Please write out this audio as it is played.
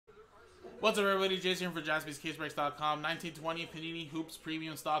What's up, everybody? Jason here for JaspysCaseBreaks.com. 1920 Panini Hoops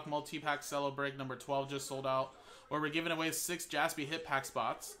Premium Stock Multi-Pack Cello Break number 12 just sold out, where we're giving away 6 Jaspy Hit Pack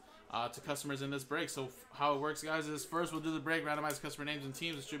spots to customers in this break. So how it works, guys, is first we'll do the break, randomize customer names and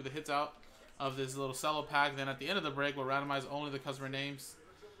teams, distribute the hits out of this little cello pack. Then at the end of the break, we'll randomize only the customer names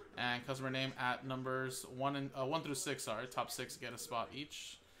and customer name at numbers 1 through 6. Sorry, top 6 get a spot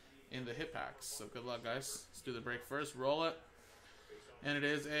each in the hit packs. So good luck, guys. Let's do the break first. Roll it. And it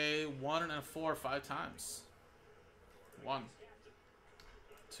is a 1 and a 4 5 times. 1,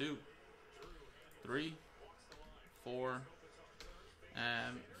 2, 3, 4,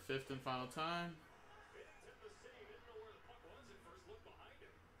 and 5th and final time.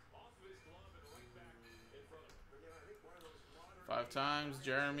 Five times.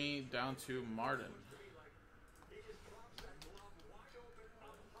 Jeremy down to Martin.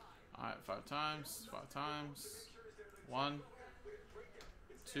 All right, 5 times. 5 times. 1,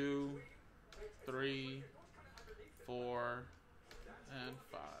 2, 3, 4, and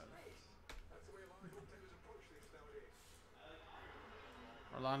 5.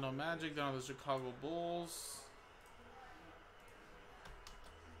 Orlando Magic down to the Chicago Bulls.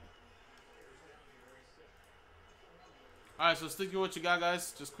 Alright, so stick to what you got,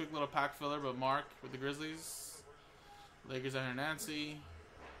 guys. Just quick little pack filler, but Mark with the Grizzlies. Lakers and Nancy.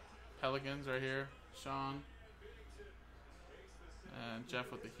 Pelicans right here. Sean. And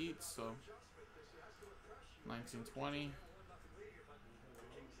Jeff with the Heat, so 1920.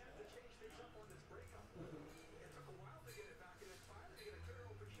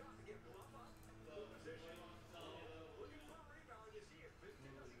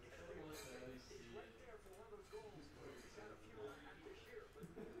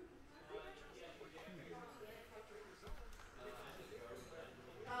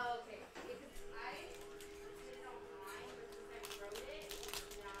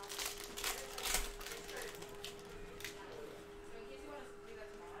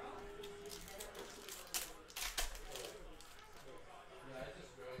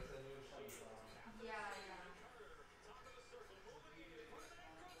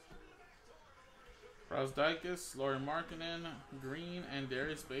 Razdikis, Lauri Markkanen, Green, and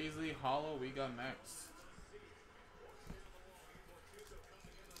Darius Baisley. Hollow, we got next.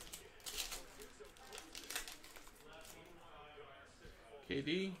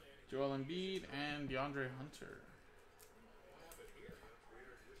 KD, Joel Embiid, and DeAndre Hunter.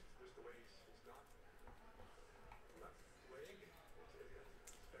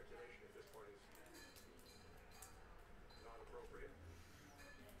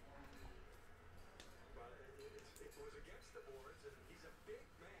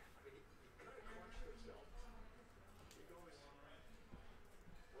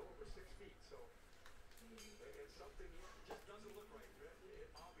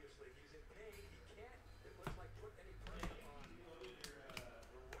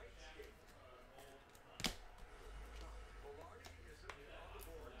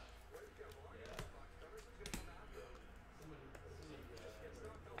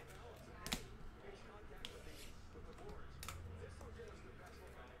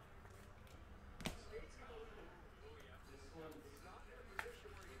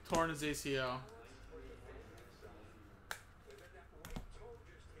 Torn his ACL.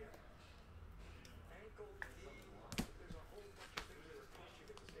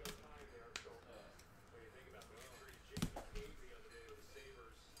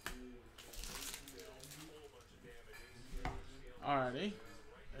 Alrighty,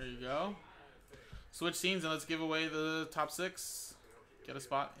 there you go. Switch scenes and let's give away the top 6. Get a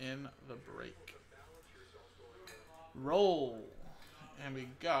spot in the break. Roll. And we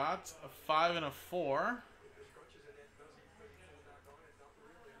got a 5 and a 4.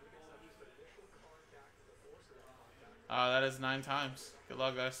 That is 9 times. Good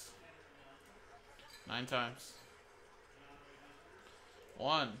luck, guys. 9 times.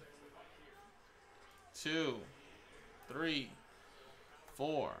 1, 2, 3,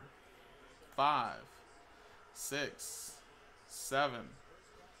 4, 5, 6, 7,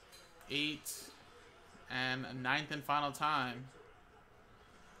 8, and 9th and final time.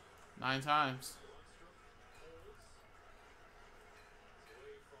 9 times.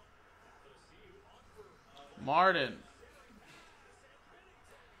 Martin.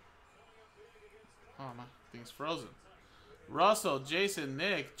 Oh, my thing's frozen. Russell, Jason,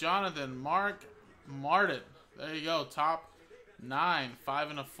 Nick, Jonathan, Mark, Martin. There you go. Top 9, 5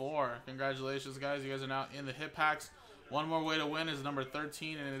 and a 4. Congratulations, guys. You guys are now in the hit packs. One more way to win is number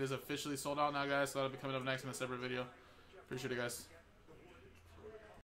 13, and it is officially sold out now, guys. So that'll be coming up next in a separate video. Appreciate it, guys.